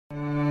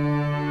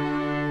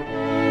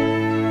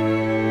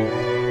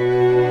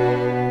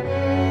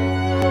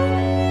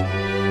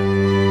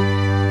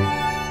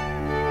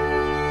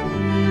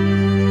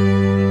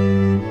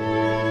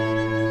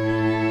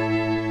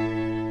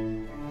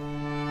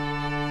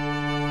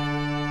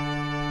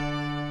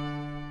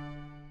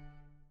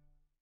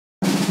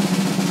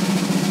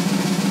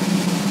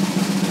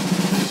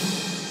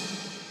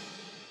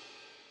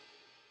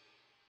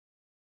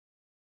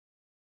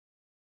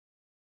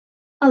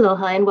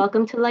Aloha and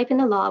welcome to Life in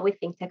the Law with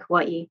Think Tech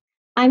Hawaii.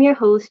 I'm your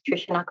host,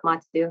 Tricia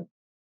Nakamatsu.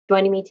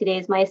 Joining me today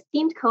is my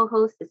esteemed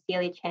co-host,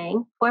 Cecelia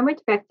Chang, former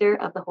director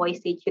of the Hawaii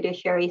State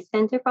Judiciary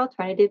Center for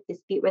Alternative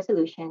Dispute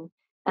Resolution,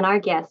 and our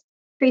guest,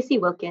 Tracey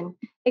Wiltgen,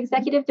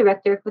 executive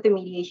director for the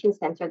Mediation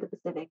Center of the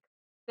Pacific.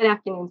 Good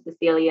afternoon,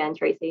 Cecelia and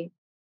Tracey.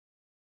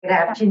 Good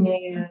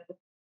afternoon.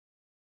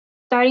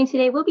 Starting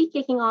today, we'll be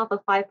kicking off a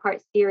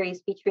five-part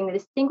series featuring the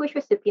distinguished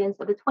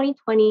recipients of the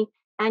 2020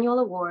 annual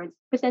awards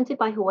presented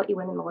by Hawaii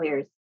Women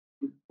Lawyers.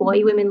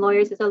 Hawaii Women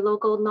Lawyers is a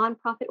local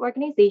nonprofit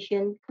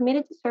organization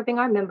committed to serving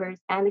our members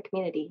and the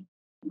community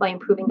by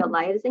improving the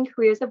lives and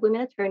careers of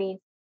women attorneys,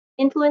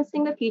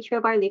 influencing the future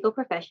of our legal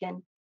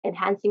profession,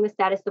 enhancing the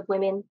status of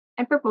women,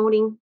 and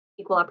promoting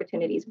equal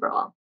opportunities for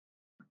all.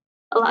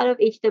 A lot of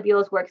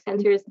HWL's work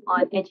centers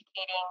on educating,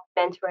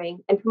 mentoring,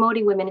 and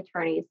promoting women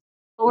attorneys,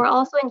 but we're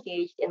also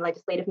engaged in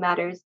legislative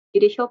matters,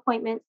 judicial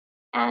appointments,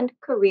 and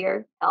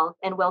career, health,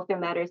 and welfare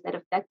matters that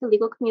affect the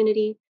legal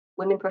community,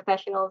 women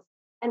professionals,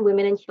 and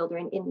women and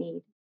children in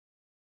need.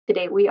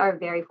 Today, we are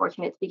very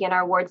fortunate to begin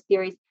our awards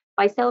series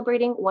by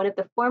celebrating one of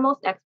the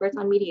foremost experts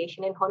on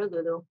mediation in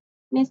Honolulu,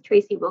 Ms.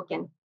 Tracey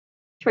Wiltgen.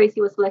 Tracey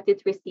was selected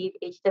to receive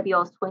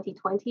HWL's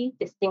 2020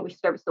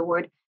 Distinguished Service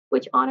Award,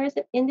 which honors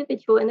an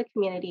individual in the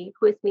community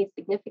who has made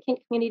significant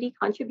community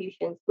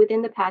contributions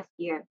within the past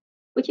year,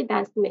 which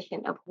advanced the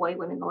mission of Hawaii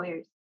Women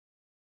Lawyers.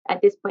 At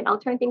this point, I'll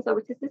turn things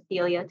over to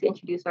Cecelia to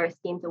introduce our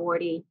esteemed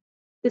awardee.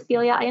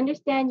 Cecelia, I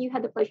understand you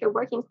had the pleasure of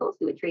working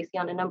closely with Tracey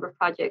on a number of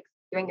projects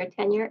during your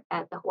tenure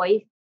at the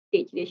Hawaii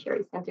State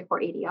Judiciary Center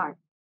for ADR.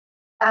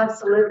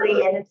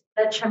 Absolutely, and it's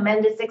a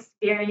tremendous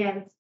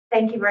experience.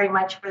 Thank you very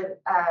much for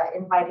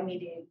inviting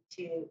me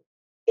to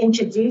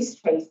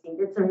introduce Tracey.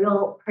 It's a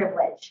real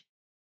privilege.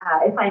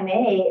 If I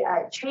may,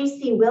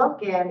 Tracey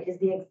Wiltgen is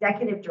the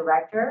executive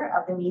director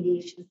of the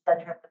Mediation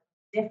Center of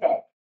the Pacific.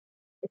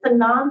 It's a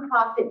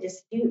nonprofit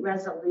dispute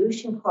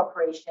resolution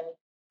corporation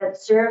that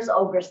serves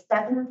over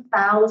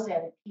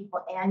 7,000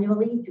 people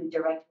annually through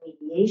direct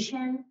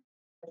mediation,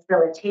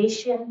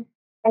 facilitation,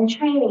 and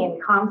training in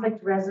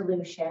conflict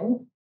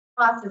resolution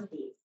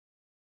processes.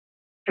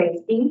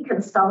 Tracey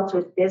consults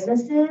with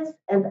businesses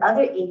and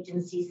other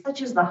agencies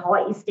such as the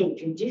Hawaii State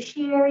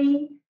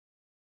Judiciary,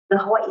 the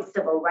Hawaii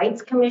Civil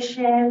Rights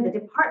Commission, the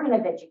Department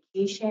of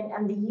Education,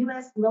 and the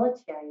U.S.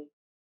 military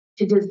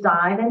to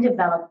design and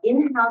develop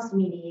in-house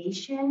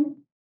mediation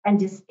and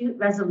dispute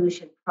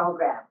resolution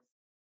programs.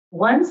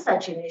 One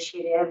such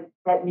initiative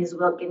that Ms.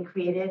 Wiltgen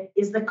created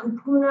is the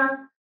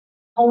Kupuna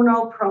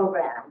Pono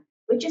program,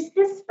 which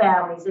assists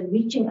families in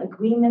reaching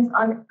agreements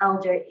on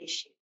elder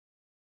issues.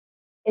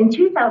 In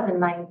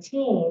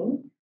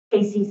 2019,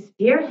 Tracey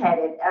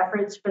spearheaded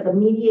efforts for the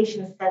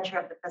Mediation Center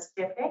of the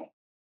Pacific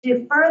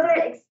to further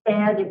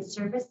expand its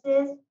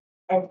services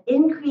and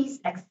increase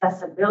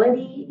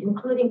accessibility,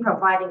 including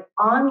providing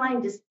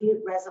online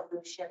dispute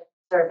resolution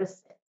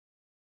services.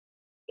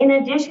 In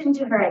addition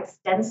to her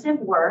extensive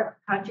work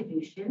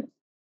contributions,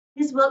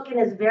 Ms. Wiltgen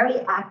is very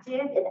active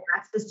in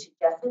access to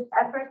justice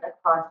efforts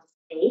across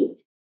the state.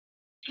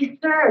 She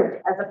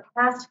served as a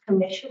past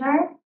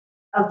commissioner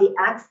of the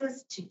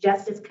Access to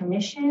Justice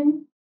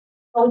Commission,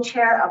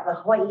 co-chair of the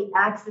Hawaii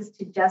Access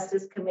to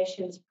Justice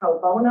Commission's Pro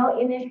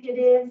Bono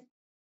Initiative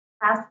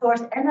Task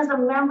Force, and as a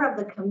member of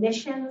the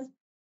Commission's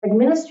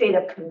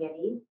Administrative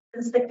Committee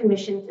since the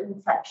Commission's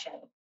inception.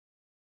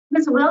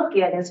 Ms.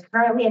 Wiltgen is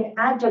currently an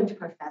adjunct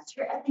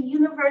professor at the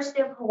University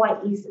of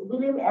Hawaii's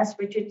William S.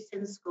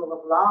 Richardson School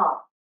of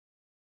Law,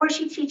 where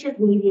she teaches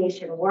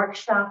mediation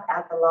workshop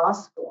at the law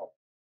school.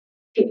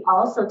 She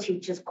also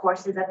teaches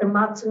courses at the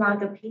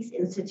Matsunaga Peace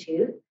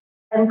Institute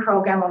and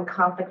program on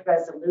conflict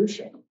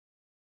resolution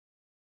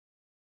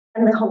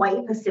and the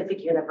Hawaii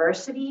Pacific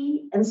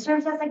University, and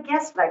serves as a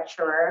guest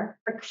lecturer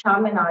for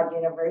Chaminade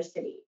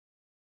University.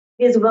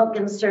 Ms.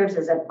 Wiltgen serves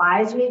as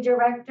advisory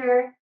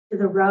director to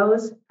the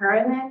Rose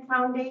Perriman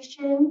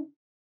Foundation,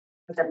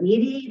 as a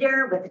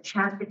mediator with the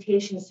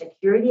Transportation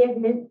Security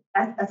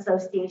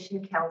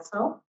Association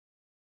Council,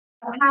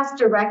 a past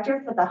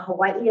director for the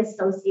Hawaii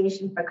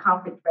Association for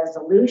Conflict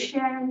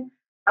Resolution,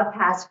 a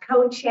past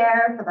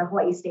co-chair for the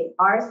Hawaii State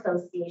Bar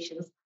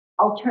Association's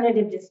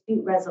Alternative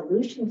Dispute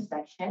Resolution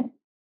section,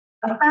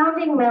 a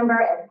founding member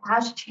and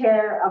past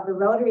chair of the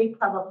Rotary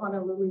Club of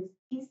Honolulu's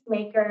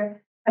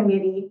Peacemaker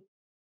Committee,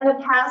 and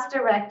a past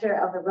director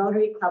of the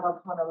Rotary Club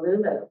of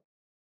Honolulu.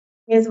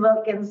 Ms.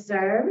 Wiltgen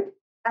served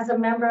as a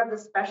member of the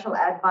Special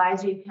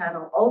Advisory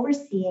Panel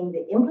overseeing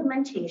the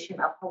implementation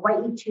of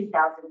Hawaii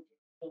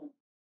 2015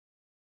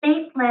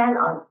 State Plan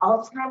on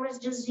Alzheimer's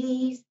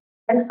Disease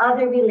and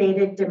Other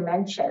Related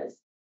Dementias,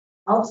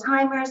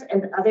 Alzheimer's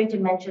and Other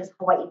Dementias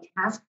Hawaii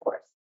Task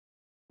Force.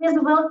 Ms.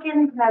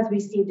 Wiltgen has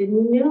received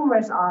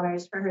numerous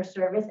honors for her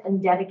service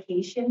and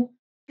dedication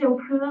to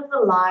improve the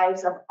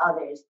lives of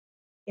others,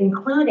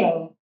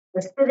 including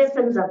the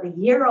Citizens of the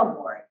Year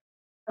Award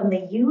from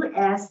the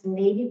U.S.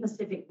 Navy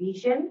Pacific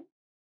Region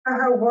for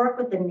her work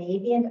with the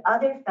Navy and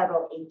other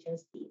federal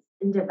agencies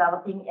in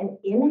developing an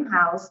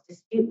in-house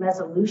dispute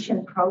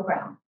resolution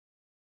program.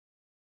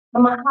 The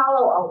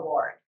Mahalo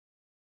Award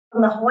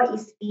from the Hawaii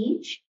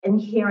Speech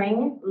and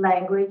Hearing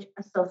Language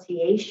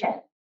Association,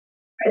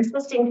 for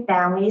assisting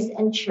families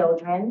and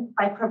children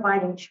by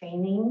providing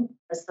training,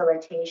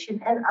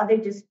 facilitation, and other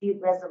dispute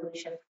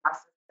resolution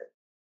processes.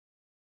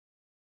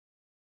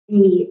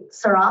 The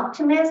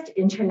Seroptimist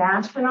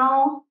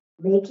International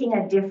Making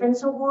a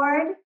Difference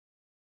Award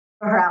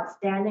for her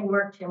outstanding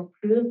work to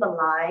improve the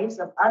lives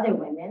of other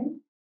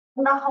women,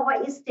 and the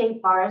Hawaii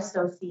State Bar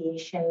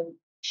Association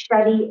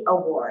Study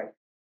Award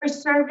for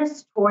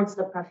service towards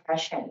the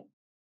profession.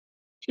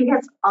 She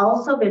has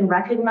also been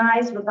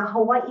recognized with the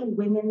Hawaii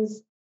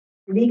Women's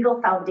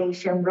Legal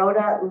Foundation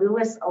Rhoda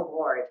Lewis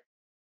Award.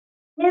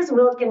 Ms.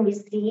 Wiltgen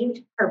received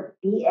her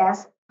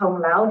B.S.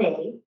 cum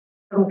laude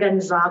from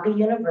Gonzaga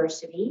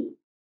University,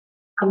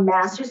 a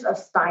Master's of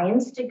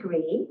Science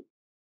degree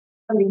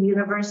from the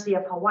University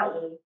of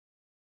Hawaii,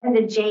 and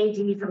a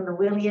JD from the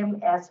William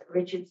S.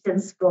 Richardson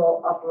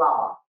School of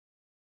Law.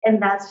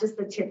 And that's just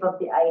the tip of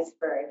the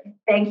iceberg.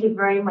 Thank you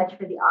very much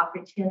for the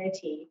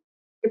opportunity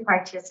to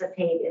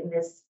participate in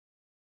this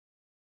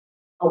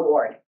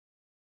award.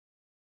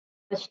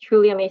 That's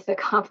truly amazing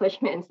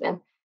accomplishments and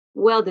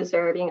well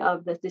deserving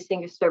of the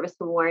Distinguished Service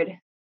Award.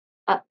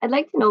 I'd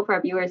like to know for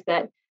our viewers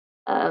that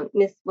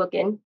Ms.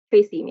 Wiltgen,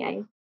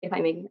 Tracey, if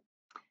I may,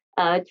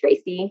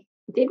 Tracey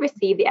did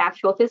receive the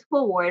actual physical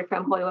award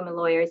from Hawaii Women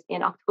Lawyers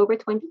in October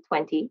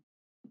 2020.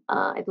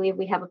 I believe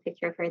we have a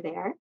picture of her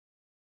there.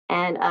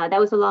 And that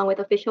was along with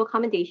official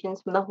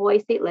commendations from the Hawaii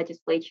State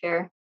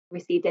Legislature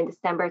received in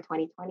December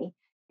 2020.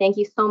 Thank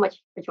you so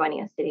much for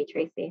joining us today,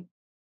 Tracey.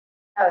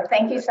 Oh,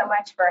 thank you so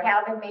much for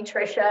having me,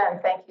 Tricia,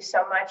 and thank you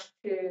so much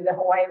to the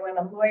Hawaii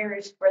Women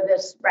Lawyers for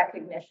this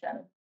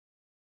recognition.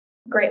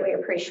 Greatly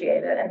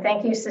appreciate it. And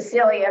thank you,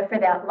 Cecelia, for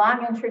that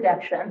long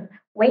introduction.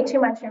 Way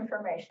too much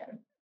information.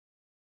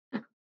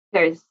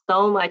 There's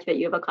so much that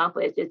you've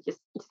accomplished. It's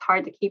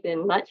hard to keep it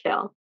in a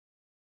nutshell.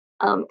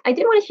 I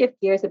did want to shift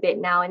gears a bit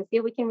now and see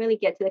if we can really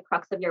get to the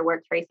crux of your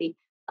work, Tracey.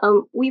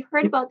 We've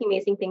heard about the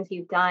amazing things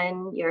you've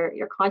done,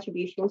 your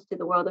contributions to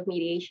the world of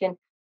mediation.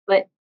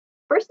 But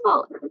first of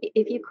all,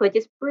 if you could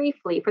just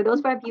briefly, for those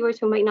of our viewers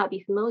who might not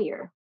be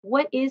familiar,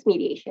 what is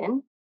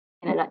mediation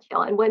in a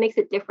nutshell, and what makes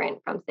it different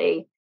from,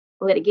 say,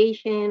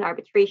 litigation,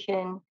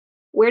 arbitration?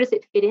 Where does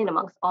it fit in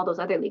amongst all those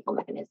other legal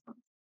mechanisms?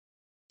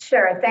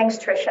 Sure. Thanks,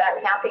 Tricia.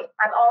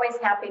 I'm always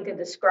happy to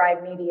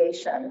describe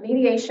mediation.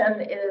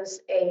 Mediation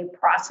is a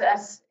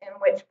process in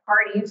which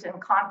parties in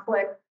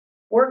conflict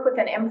work with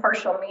an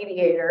impartial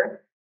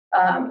mediator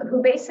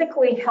who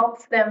basically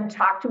helps them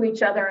talk to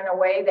each other in a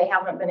way they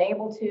haven't been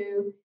able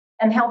to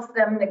and helps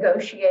them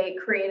negotiate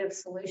creative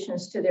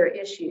solutions to their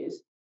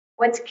issues.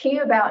 What's key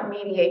about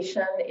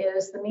mediation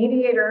is the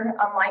mediator,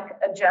 unlike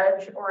a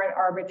judge or an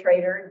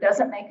arbitrator,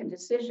 doesn't make a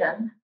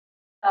decision.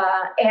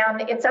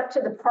 And it's up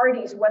to the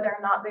parties whether or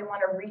not they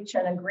want to reach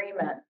an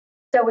agreement.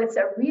 So it's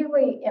a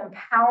really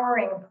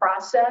empowering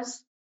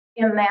process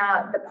in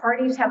that the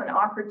parties have an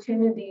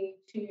opportunity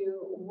to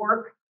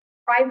work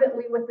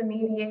privately with the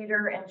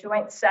mediator in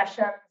joint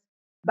sessions,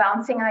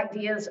 bouncing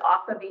ideas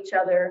off of each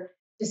other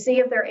to see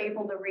if they're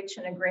able to reach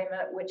an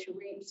agreement which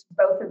meets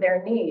both of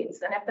their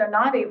needs. And if they're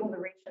not able to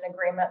reach an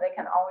agreement, they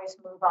can always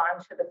move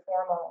on to the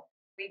formal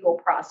legal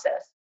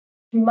process.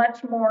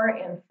 Much more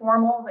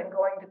informal than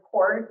going to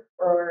court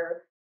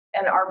or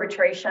an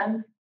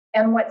arbitration.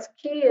 And what's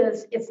key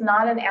is it's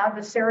not an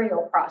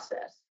adversarial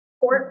process.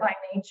 Court by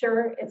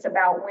nature, it's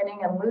about winning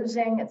and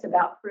losing. It's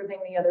about proving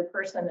the other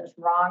person is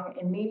wrong.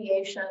 In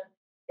mediation,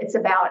 it's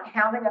about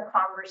having a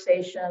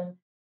conversation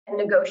and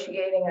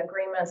negotiating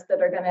agreements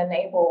that are going to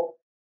enable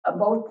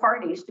both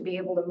parties to be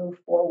able to move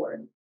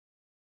forward.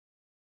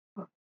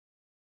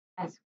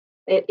 Yes,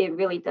 it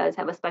really does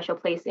have a special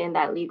place in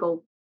that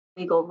legal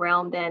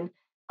realm then.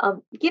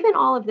 Given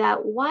all of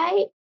that,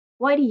 why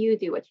do you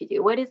do what you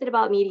do? What is it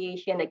about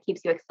mediation that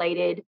keeps you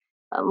excited,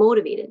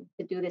 motivated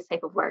to do this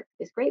type of work,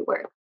 this great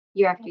work,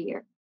 year after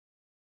year?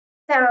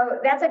 So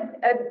that's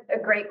a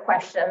great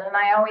question. And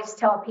I always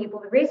tell people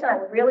the reason I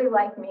really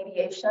like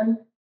mediation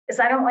is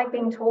I don't like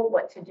being told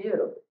what to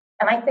do.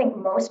 And I think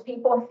most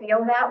people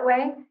feel that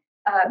way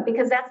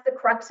because that's the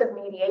crux of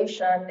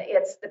mediation.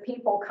 It's the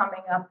people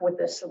coming up with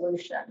a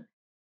solution.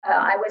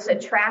 I was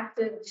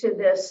attracted to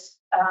this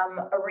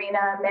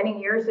arena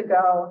many years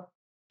ago.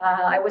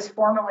 I was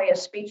formerly a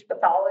speech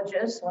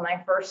pathologist when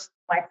my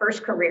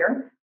first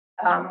career,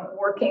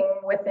 working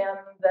within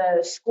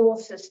the school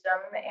system,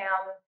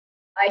 and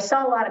I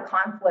saw a lot of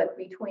conflict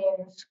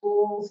between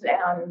schools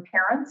and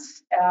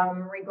parents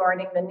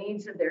regarding the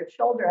needs of their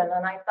children.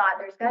 And I thought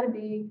there's got to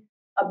be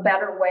a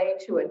better way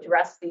to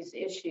address these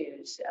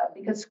issues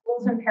because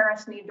schools and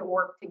parents need to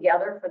work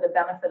together for the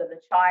benefit of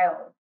the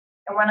child.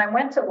 And when I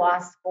went to law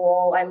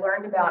school, I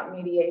learned about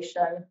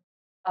mediation.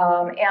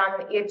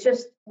 And it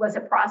just was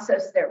a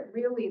process that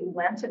really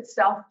lent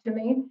itself to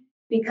me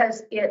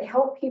because it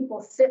helped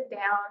people sit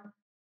down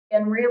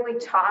and really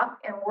talk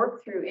and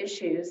work through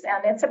issues.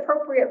 And it's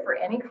appropriate for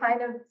any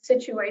kind of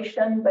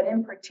situation, but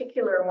in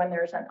particular, when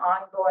there's an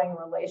ongoing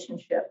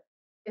relationship,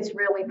 it's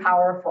really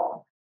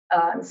powerful.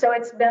 So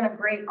it's been a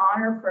great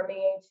honor for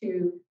me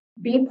to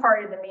be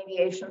part of the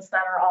mediation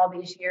center all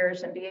these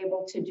years and be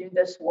able to do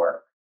this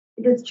work.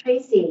 Because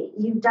Tracey,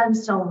 you've done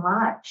so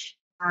much.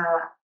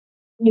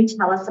 Can you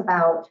tell us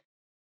about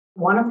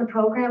one of the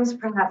programs,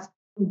 perhaps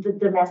the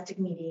Domestic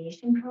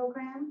Mediation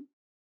Program?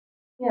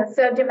 Yeah,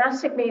 so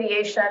domestic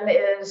mediation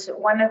is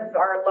one of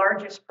our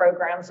largest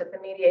programs at the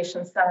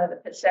Mediation Center of the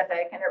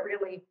Pacific, and it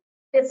really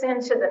fits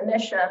into the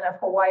mission of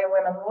Hawaii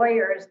Women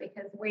Lawyers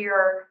because we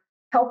are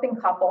helping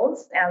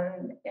couples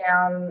and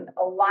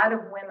a lot of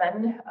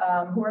women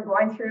who are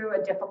going through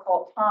a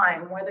difficult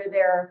time, whether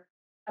they're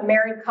a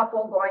married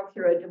couple going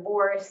through a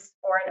divorce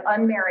or an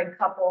unmarried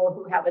couple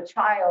who have a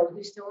child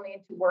who still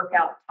need to work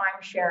out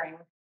time sharing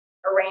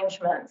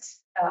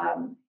arrangements.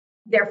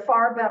 They're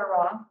far better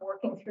off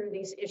working through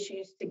these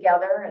issues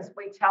together. As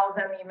we tell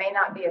them, you may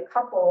not be a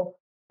couple,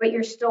 but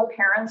you're still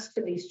parents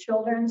to these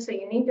children. So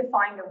you need to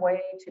find a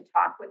way to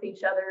talk with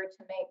each other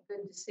to make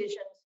good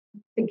decisions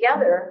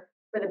together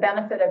for the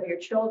benefit of your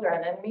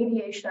children. And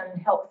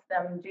mediation helps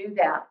them do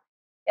that.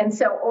 And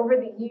so over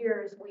the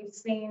years, we've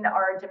seen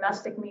our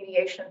domestic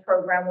mediation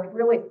program, we've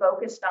really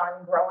focused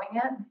on growing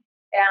it.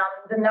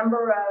 And the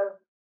number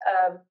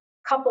of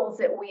couples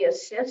that we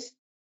assist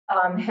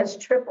has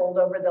tripled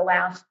over the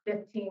last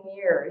 15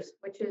 years,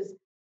 which is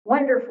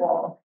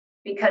wonderful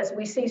because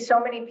we see so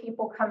many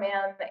people come in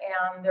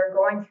and they're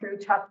going through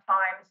tough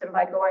times. And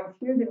by going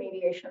through the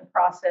mediation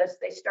process,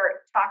 they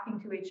start talking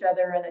to each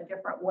other in a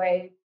different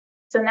way.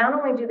 So not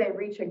only do they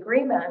reach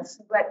agreements,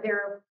 but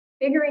they're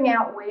figuring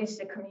out ways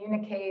to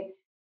communicate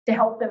to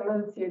help them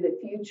move through the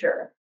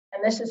future.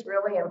 And this is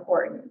really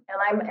important.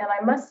 And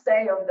I must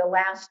say, over the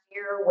last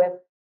year with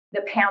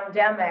the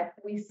pandemic,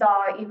 we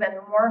saw even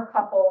more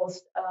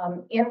couples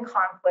in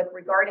conflict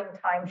regarding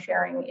time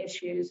sharing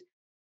issues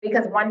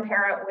because one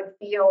parent would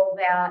feel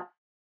that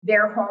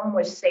their home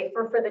was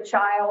safer for the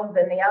child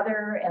than the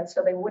other. And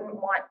so they wouldn't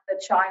want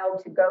the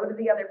child to go to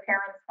the other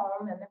parent's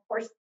home. And of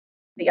course,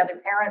 the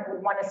other parent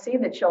would want to see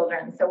the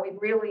children. So we've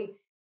really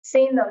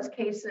seen those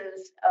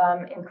cases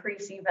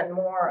increase even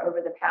more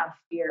over the past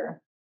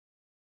year.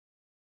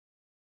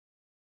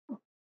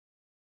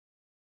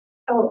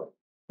 Oh,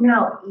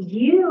 now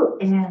you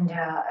and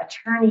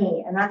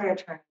another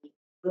attorney,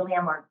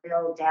 William or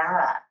Bill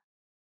Dara,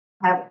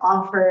 have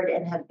offered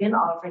and have been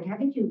offering,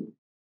 haven't you,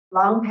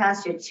 long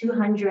past your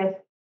 200th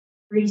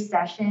free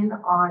session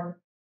on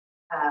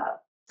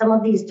some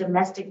of these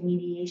domestic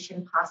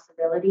mediation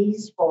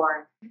possibilities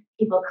for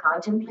people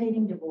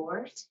contemplating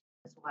divorce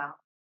as well?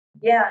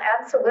 Yeah,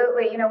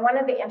 absolutely. You know, one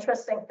of the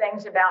interesting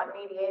things about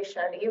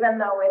mediation, even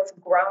though it's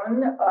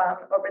grown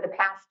over the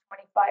past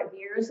 25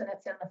 years and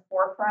it's in the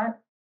forefront,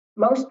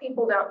 most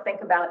people don't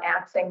think about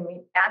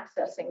accessing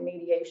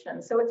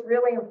mediation. So it's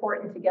really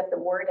important to get the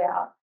word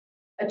out.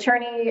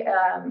 Attorney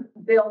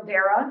William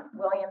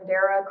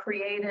Dara,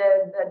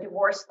 created the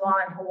Divorce Law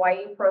in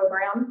Hawaii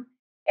program,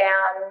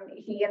 and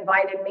he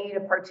invited me to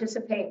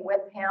participate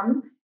with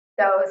him.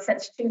 So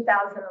since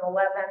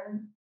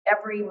 2011,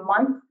 every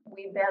month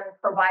we've been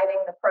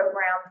providing the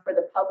program for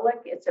the public.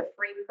 It's a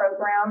free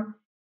program.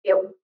 It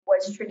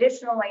was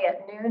traditionally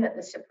at noon at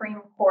the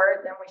Supreme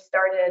Court. Then we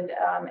started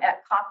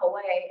at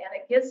Kapolei, and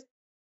it gives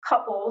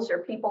couples or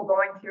people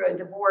going through a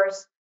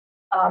divorce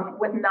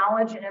with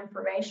knowledge and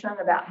information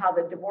about how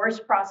the divorce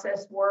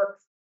process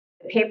works,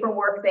 the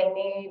paperwork they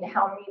need,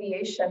 how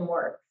mediation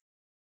works.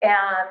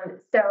 And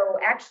so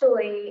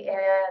actually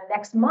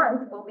next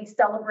month, we'll be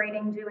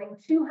celebrating doing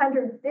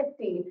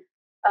 250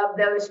 of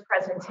those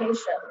presentations,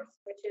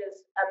 which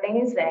is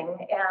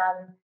amazing.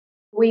 And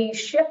we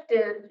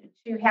shifted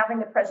to having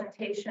the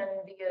presentation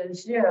via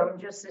Zoom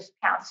just this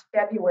past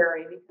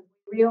February because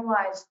we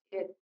realized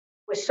it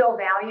was so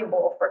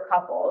valuable for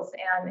couples.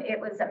 And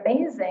it was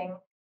amazing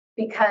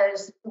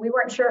because we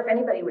weren't sure if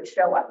anybody would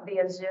show up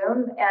via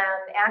Zoom.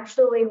 And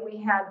actually,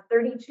 we had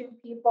 32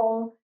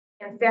 people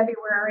in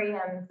February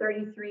and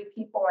 33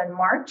 people in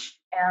March.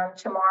 And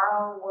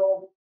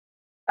tomorrow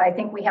I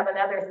think we have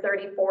another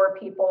 34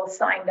 people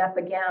signed up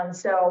again.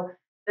 So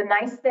the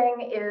nice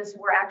thing is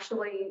we're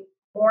actually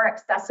more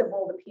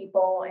accessible to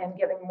people and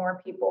giving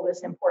more people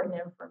this important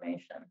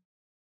information.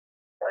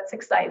 So it's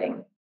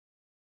exciting.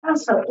 Oh,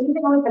 so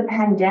even with the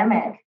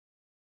pandemic,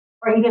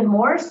 or even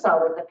more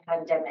so with the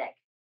pandemic,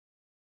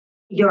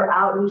 your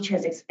outreach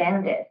has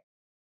expanded.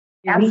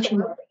 You're reaching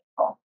more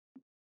people.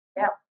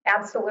 Yeah,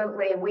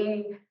 absolutely.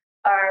 We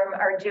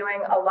are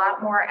doing a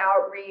lot more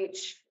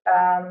outreach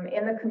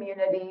in the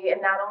community,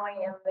 and not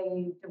only in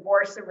the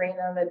divorce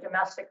arena, the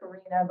domestic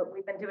arena, but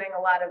we've been doing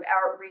a lot of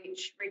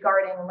outreach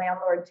regarding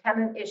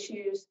landlord-tenant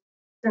issues,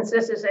 since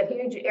this is a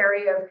huge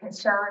area of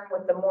concern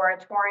with the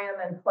moratorium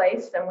in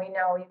place, and we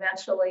know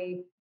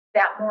eventually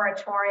that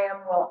moratorium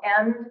will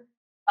end,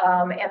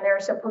 and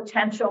there's a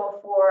potential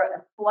for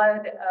a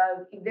flood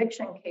of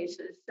eviction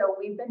cases. So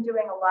we've been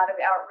doing a lot of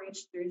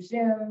outreach through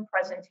Zoom,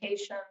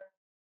 presentations,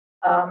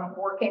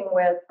 working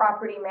with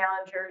property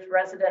managers,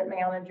 resident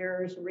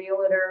managers,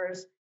 realtors,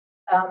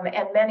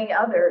 and many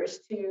others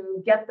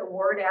to get the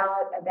word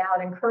out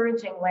about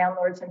encouraging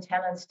landlords and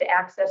tenants to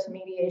access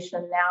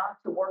mediation now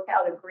to work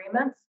out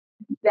agreements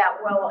that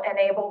will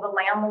enable the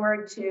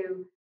landlord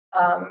to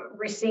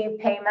receive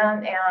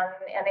payment and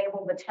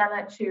enable the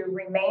tenant to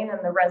remain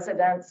in the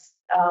residence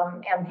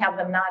and have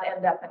them not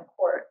end up in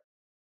court.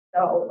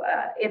 So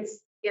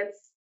it's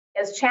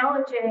as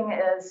challenging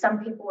as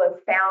some people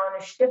have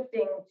found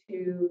shifting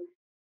to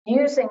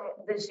using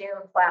the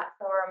Zoom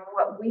platform.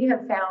 What we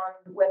have found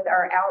with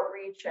our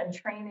outreach and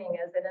training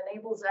is it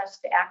enables us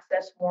to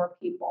access more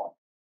people,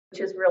 which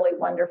is really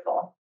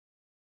wonderful.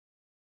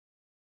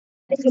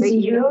 So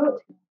you're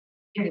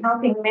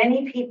helping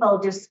many people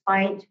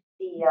despite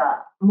the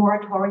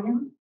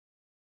moratorium,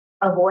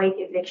 avoid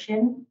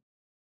eviction.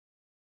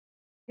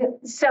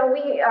 So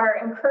we are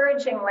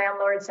encouraging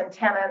landlords and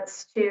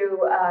tenants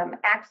to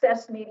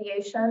access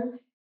mediation.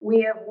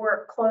 We have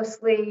worked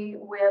closely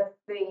with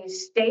the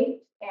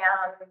state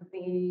and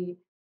the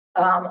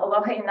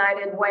Aloha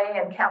United Way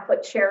and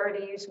Catholic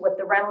Charities with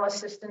the rental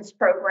assistance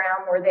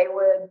program, where they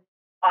would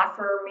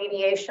offer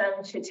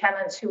mediation to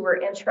tenants who were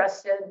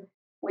interested.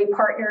 We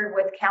partnered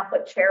with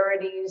Catholic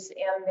Charities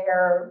in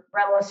their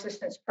rental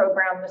assistance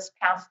program this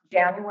past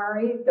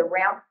January, the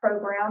RAMP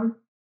program,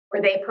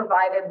 where they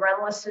provided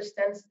rental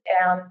assistance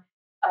and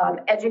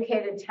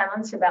educated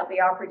tenants about the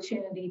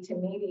opportunity to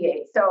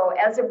mediate. So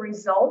as a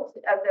result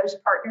of those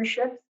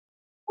partnerships,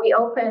 we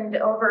opened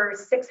over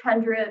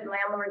 600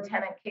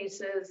 landlord-tenant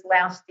cases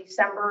last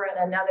December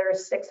and another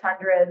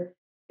 600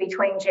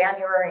 between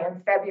January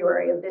and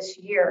February of this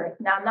year.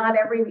 Now, not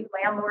every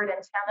landlord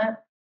and tenant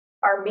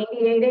are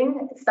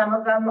mediating. Some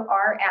of them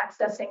are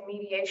accessing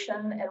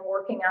mediation and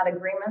working out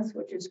agreements,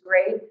 which is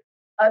great.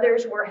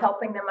 Others, we're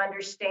helping them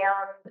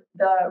understand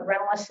the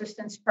rental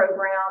assistance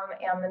program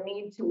and the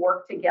need to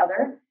work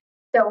together.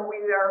 So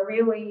we are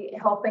really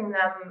helping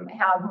them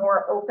have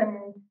more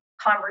open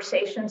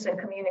conversations and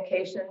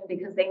communication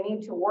because they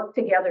need to work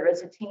together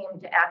as a team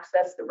to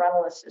access the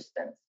rental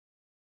assistance.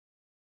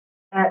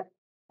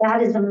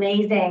 That is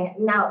amazing.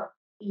 Now,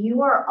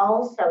 you've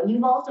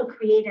also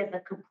created the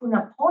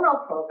Kupuna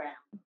Pono program,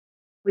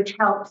 which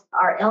helps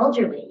our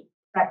elderly.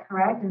 Is that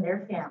correct? And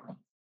their families.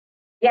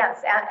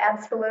 Yes,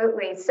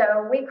 absolutely.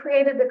 So we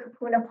created the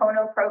Kupuna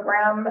Pono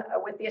program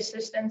with the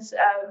assistance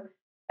of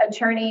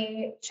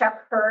attorney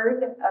Chuck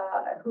Hurd,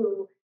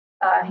 who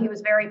he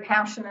was very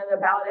passionate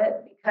about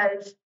it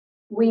because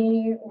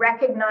we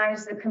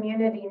recognize the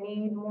community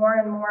need more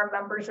and more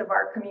members of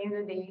our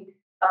community,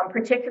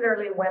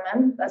 particularly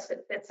women, thus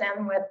it fits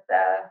in with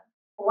the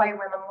Hawaii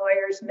Women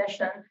Lawyers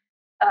mission,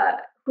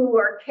 who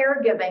are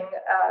caregiving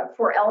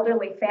for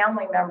elderly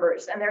family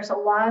members. And there's a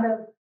lot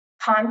of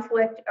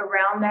conflict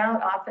around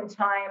that.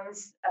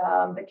 Oftentimes,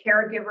 the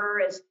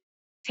caregiver is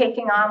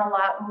taking on a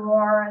lot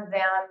more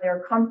than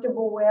they're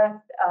comfortable with.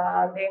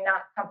 They're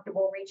not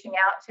comfortable reaching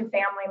out to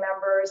family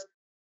members.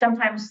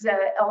 Sometimes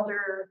the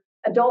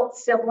adult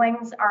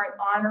siblings aren't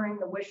honoring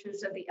the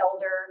wishes of the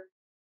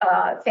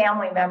elder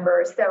family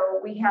members. So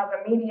we have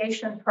a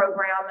mediation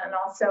program and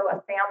also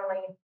a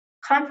family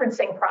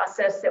conferencing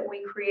process that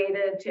we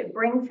created to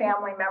bring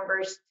family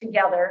members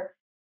together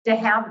to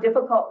have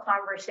difficult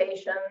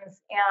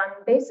conversations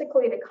and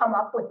basically to come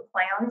up with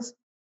plans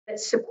that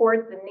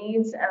support the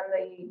needs and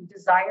the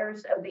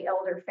desires of the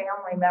elder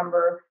family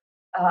member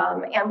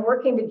and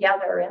working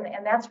together.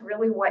 And that's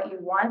really what you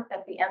want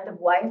at the end of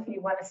life.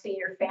 You want to see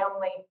your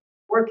family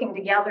working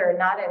together,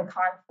 not in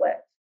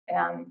conflict.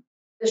 And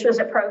this was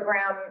a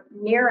program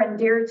near and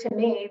dear to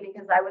me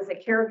because I was a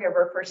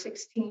caregiver for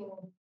 16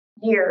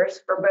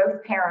 years for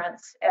both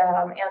parents.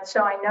 And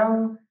so I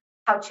know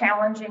how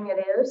challenging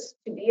it is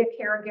to be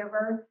a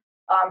caregiver,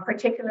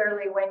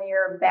 particularly when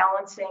you're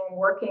balancing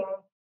working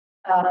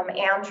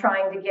and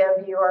trying to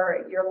give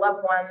your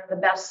loved one the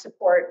best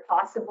support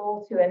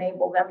possible to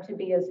enable them to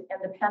be as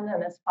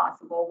independent as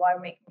possible while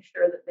making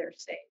sure that they're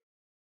safe.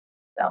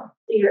 So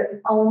your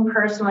own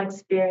personal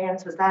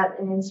experience, was that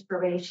an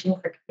inspiration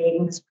for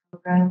creating this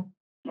program?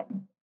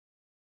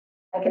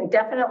 I can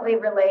definitely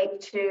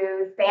relate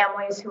to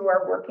families who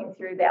are working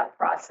through that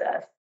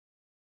process.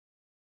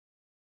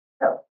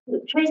 So,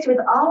 Tracey, with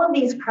all of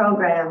these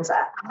programs,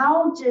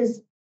 how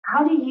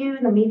do you,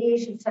 the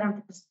Mediation Center of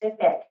the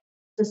Pacific,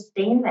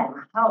 sustain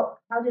them?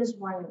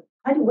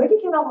 Where do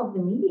you get all of the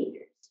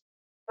mediators?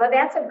 Well,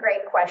 that's a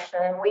great question.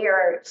 And we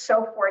are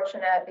so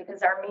fortunate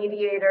because our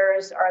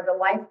mediators are the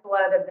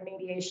lifeblood of the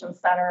Mediation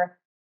Center.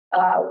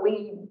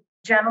 We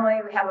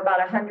generally have about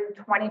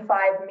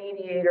 125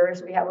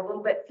 mediators. We have a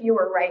little bit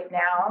fewer right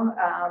now,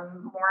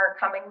 more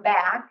coming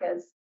back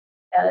as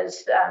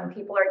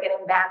people are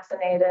getting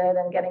vaccinated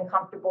and getting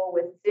comfortable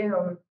with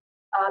Zoom.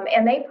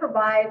 And they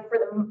provide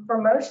for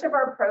most of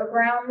our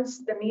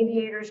programs, the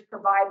mediators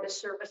provide the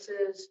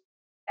services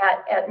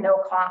at no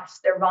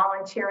cost. They're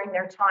volunteering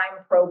their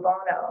time pro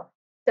bono.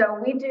 So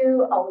we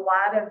do a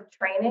lot of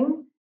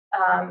training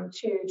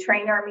to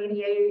train our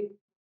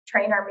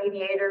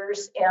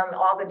mediators in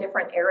all the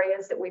different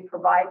areas that we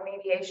provide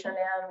mediation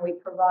in. We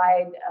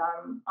provide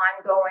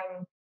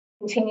ongoing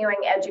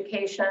continuing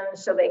education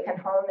so they can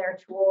hone their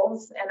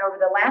tools. And over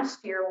the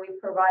last year, we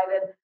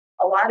provided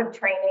a lot of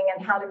training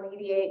on how to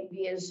mediate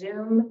via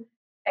Zoom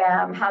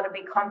how to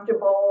be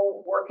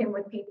comfortable working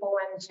with people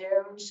in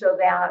Zoom so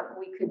that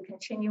we could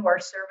continue our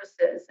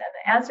services.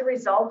 And as a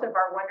result of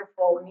our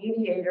wonderful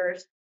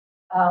mediators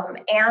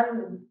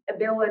and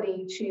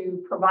ability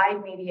to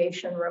provide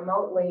mediation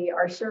remotely,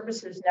 our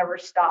services never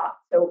stop.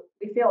 So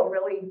we feel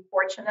really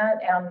fortunate.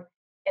 And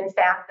in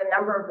fact, the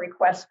number of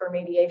requests for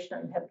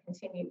mediation have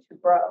continued to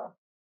grow.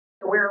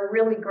 So we're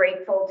really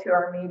grateful to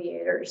our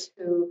mediators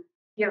who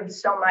give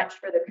so much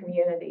for the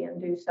community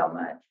and do so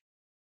much.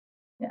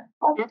 Yeah.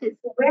 That is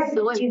Where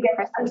so did you get?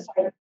 I'm impressive.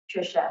 sorry,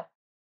 Tricia.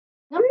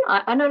 No,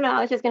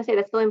 I was just going to say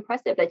that's so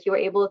impressive that you were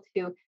able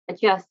to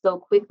adjust so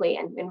quickly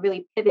and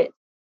really pivot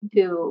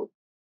to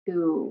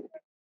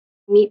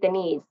meet the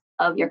needs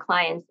of your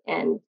clients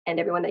and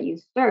everyone that you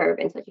serve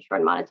in such a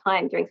short amount of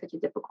time during such a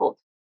difficult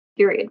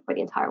period for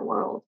the entire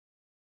world.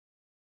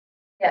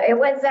 Yeah, it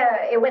was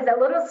a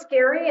little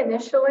scary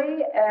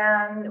initially,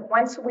 and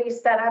once we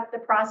set up the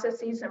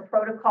processes and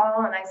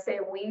protocol, and I say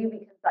we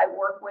because I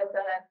work with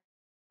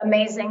an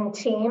amazing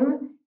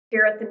team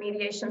here at the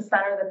Mediation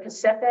Center of the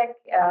Pacific.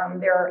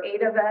 There are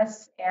 8 of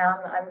us,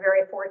 and I'm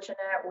very fortunate.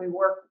 We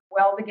work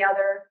well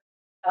together.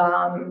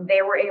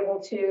 They were able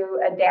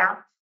to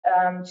adapt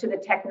to the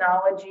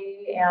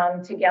technology,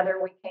 and together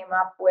we came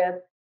up with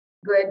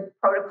good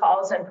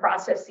protocols and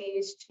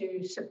processes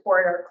to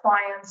support our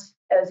clients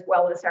as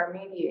well as our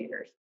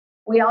mediators.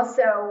 We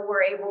also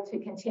were able to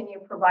continue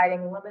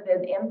providing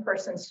limited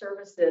in-person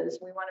services.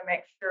 We want to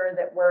make sure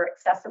that we're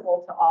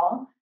accessible to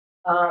all.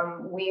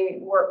 We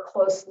work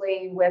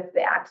closely with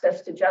the Access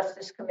to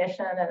Justice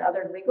Commission and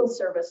other legal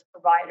service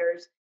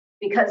providers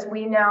because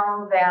we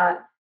know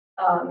that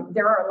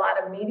there are a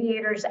lot of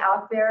mediators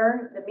out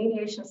there. The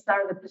Mediation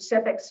Center of the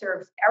Pacific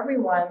serves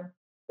everyone,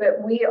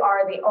 but we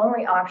are the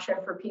only option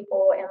for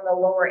people in the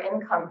lower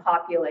income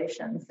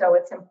population. So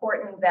it's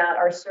important that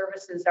our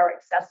services are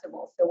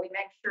accessible. So we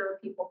make sure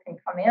people can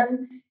come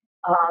in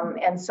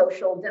and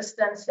social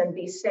distance and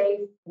be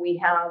safe. We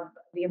have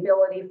the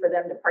ability for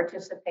them to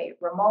participate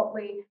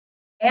remotely.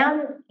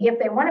 And if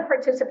they want to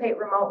participate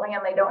remotely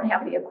and they don't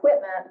have the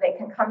equipment, they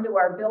can come to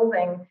our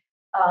building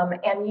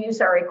and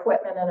use our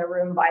equipment in a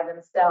room by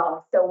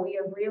themselves. So we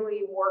have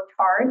really worked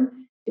hard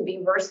to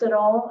be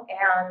versatile.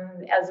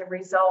 And as a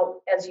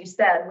result, as you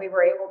said, we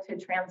were able to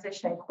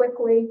transition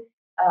quickly.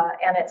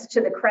 And it's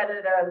to the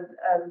credit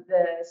of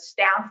the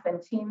staff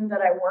and team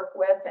that I work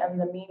with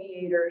and the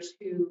mediators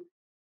who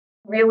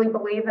really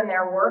believe in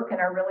their work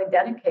and are really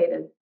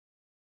dedicated.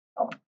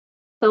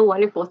 So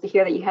wonderful to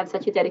hear that you have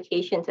such a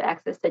dedication to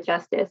access to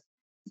justice,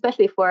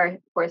 especially for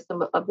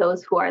some of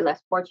those who are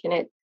less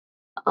fortunate.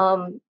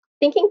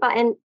 Thinking about,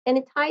 and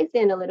it ties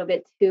in a little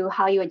bit to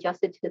how you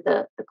adjusted to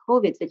the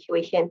COVID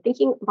situation,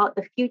 thinking about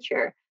the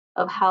future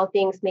of how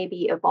things may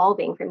be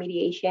evolving for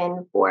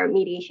mediation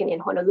in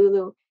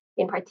Honolulu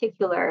in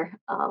particular,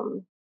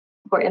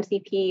 for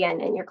MCP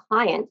and your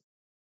clients.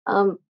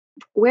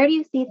 Where do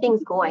you see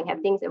things going?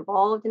 Have things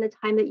evolved in the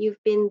time that you've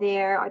been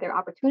there? Are there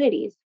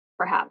opportunities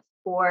perhaps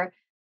for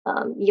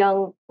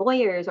young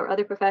lawyers or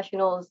other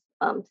professionals,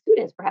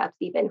 students perhaps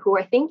even, who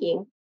are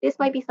thinking, this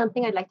might be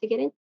something I'd like to get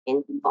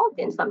involved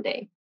in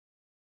someday?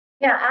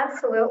 Yeah,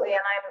 absolutely.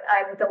 And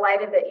I'm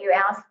delighted that you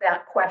asked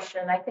that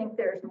question. I think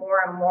there's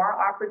more and more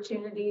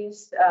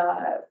opportunities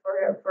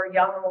for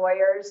young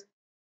lawyers.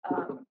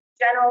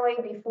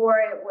 Generally, before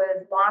it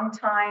was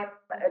longtime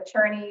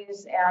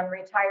attorneys and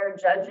retired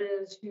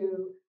judges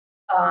who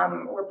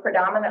were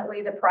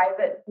predominantly the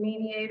private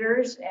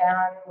mediators,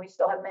 and we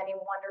still have many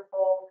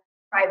wonderful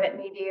private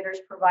mediators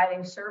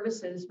providing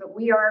services, but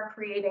we are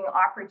creating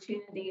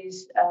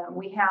opportunities.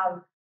 We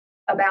have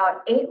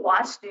about 8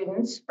 law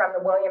students from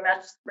the William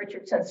S.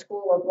 Richardson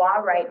School of Law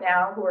right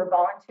now who are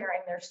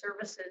volunteering their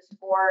services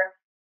for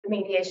the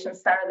Mediation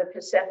Center of the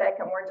Pacific,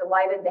 and we're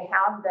delighted to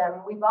have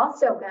them. We've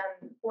also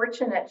been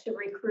fortunate to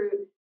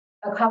recruit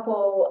a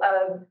couple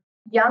of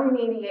young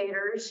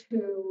mediators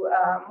who,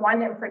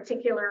 one in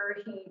particular,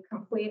 he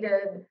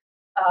completed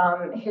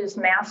his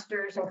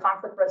master's in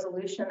conflict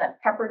resolution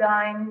at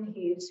Pepperdine.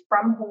 He's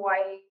from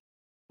Hawaii.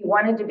 He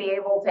wanted to be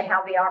able to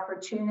have the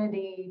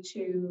opportunity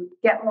to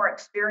get more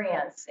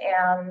experience,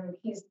 and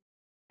he's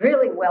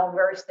really well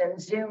versed in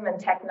Zoom and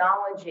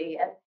technology.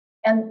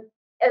 And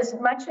as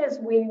much as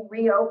we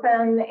reopen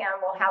and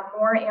we'll have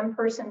more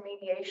in-person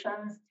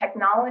mediations,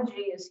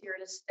 technology is here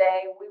to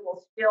stay. We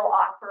will still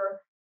offer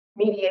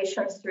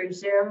mediations through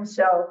Zoom.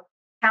 So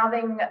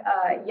having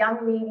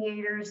young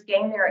mediators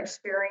gain their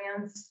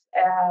experience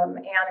and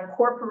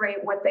incorporate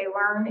what they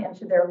learn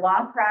into their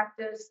law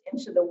practice,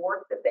 into the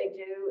work that they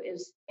do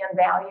is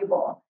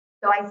invaluable.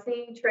 So I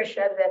see, Tricia,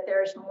 that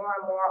there's more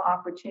and more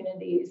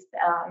opportunities,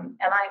 and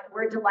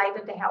we're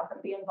delighted to have them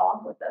be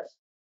involved with us.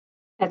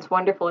 That's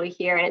wonderful to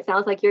hear. And it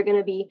sounds like you're going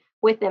to be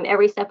with them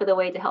every step of the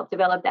way to help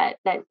develop that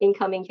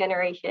incoming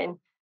generation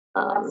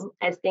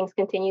as things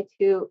continue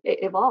to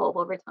evolve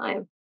over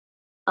time.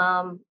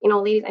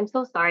 Ladies, I'm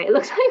so sorry. It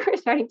looks like we're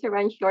starting to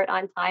run short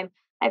on time.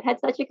 I've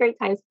had such a great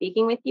time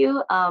speaking with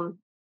you.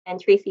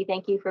 And Tracey,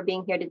 thank you for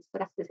being here to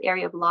discuss this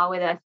area of law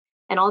with us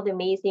and all the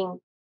amazing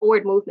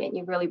forward movement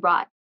you've really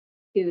brought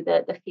to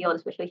the field,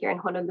 especially here in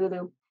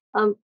Honolulu.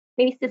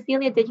 Maybe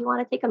Cecelia, did you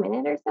want to take a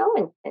minute or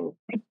so and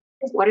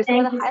what are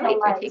some of the highlights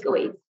or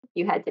takeaways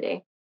you had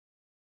today?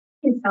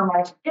 Thank you so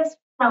much. Just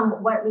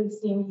from what we've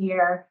seen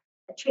here,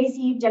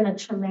 Tracey, you've done a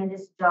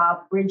tremendous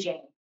job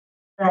bridging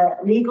the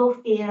legal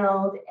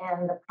field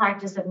and the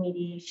practice of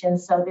mediation.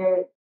 So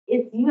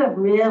you have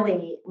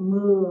really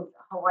moved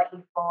Hawaii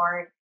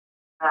forward.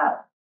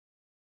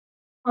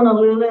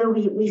 Honolulu,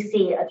 we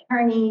see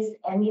attorneys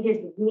and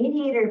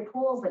mediator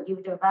pools that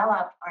you've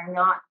developed are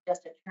not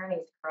just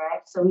attorneys,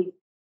 correct? So we've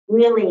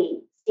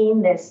really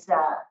seen this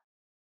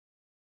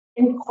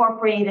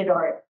incorporated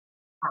or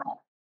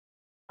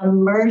a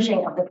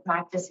merging of the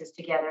practices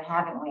together,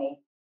 haven't we?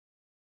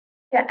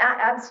 Yeah,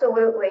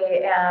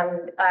 absolutely.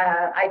 And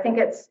I think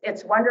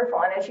it's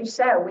wonderful. And as you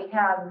said, we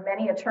have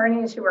many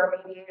attorneys who are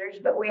mediators,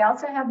 but we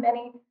also have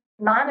many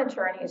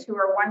non-attorneys who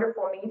are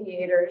wonderful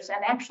mediators. And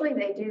actually,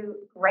 they do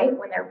great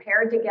when they're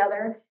paired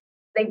together.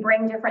 They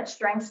bring different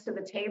strengths to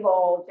the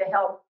table to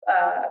help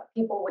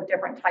people with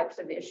different types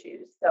of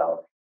issues.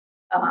 So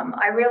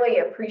I really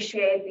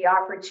appreciate the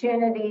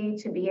opportunity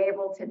to be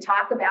able to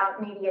talk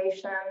about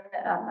mediation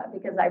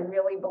because I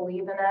really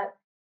believe in it.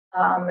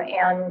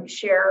 And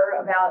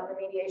share about the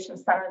Mediation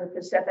Center of the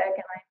Pacific.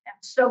 And I am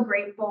so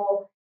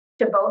grateful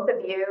to both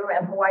of you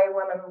and Hawaii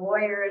Women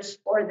Lawyers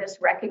for this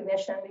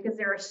recognition because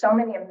there are so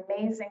many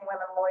amazing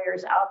women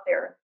lawyers out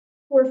there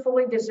who are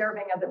fully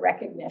deserving of the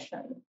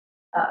recognition.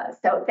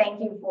 So thank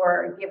you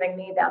for giving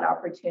me that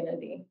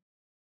opportunity.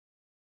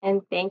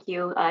 And thank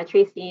you,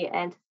 Tracey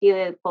and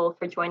Cecelia, both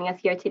for joining us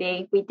here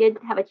today. We did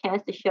have a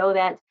chance to show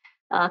that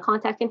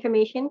contact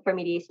information for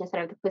Mediation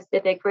Center of the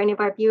Pacific for any of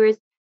our viewers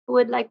who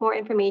would like more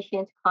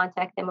information to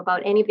contact them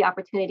about any of the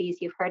opportunities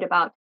you've heard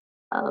about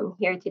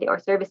here today or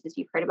services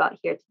you've heard about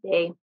here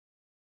today.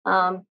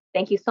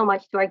 Thank you so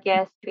much to our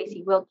guest,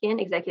 Tracey Wiltgen,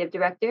 Executive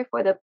Director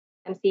for the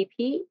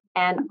MCP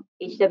and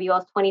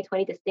HWL's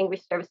 2020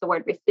 Distinguished Service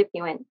Award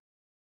recipient.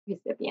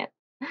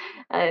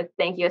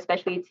 Thank you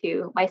especially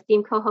to my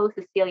esteemed co-host,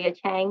 Cecelia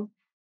Chang.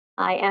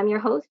 I am your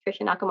host,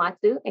 Tricia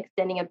Nakamatsu,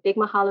 extending a big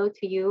mahalo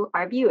to you,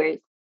 our viewers,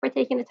 for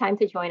taking the time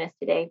to join us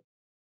today.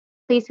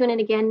 Please tune in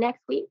again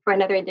next week for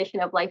another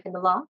edition of Life in the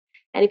Law.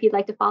 And if you'd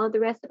like to follow the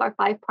rest of our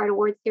 5-part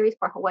award series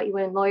for Hawaii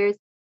Women Lawyers,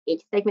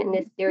 each segment in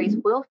this series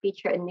will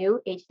feature a new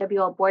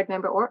HWL board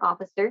member or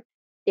officer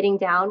sitting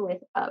down with,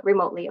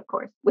 remotely, of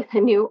course, with a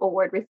new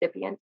award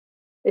recipient.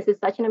 This is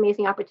such an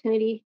amazing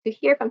opportunity to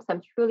hear from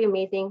some truly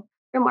amazing,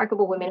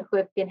 remarkable women who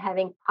have been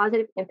having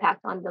positive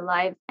impact on the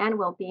lives and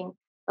well-being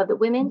of the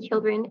women,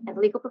 children, and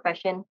legal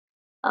profession,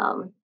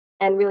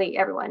 and really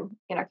everyone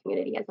in our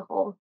community as a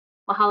whole.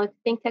 Mahalo to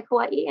Think Tech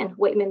Hawaii and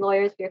Hawaii Women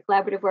Lawyers for your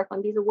collaborative work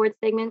on these award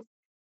segments.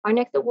 Our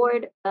next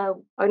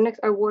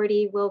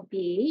awardee will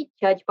be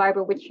Judge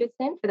Barbara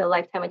Richardson for the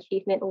Lifetime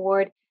Achievement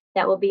Award.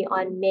 That will be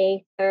on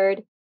May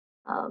 3rd,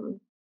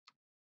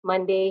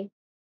 Monday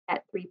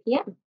at 3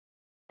 p.m.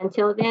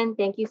 Until then,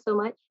 thank you so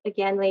much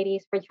again,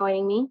 ladies, for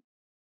joining me.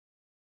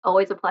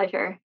 Always a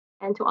pleasure.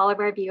 And to all of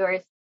our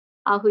viewers,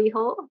 ahui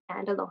ho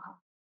and aloha.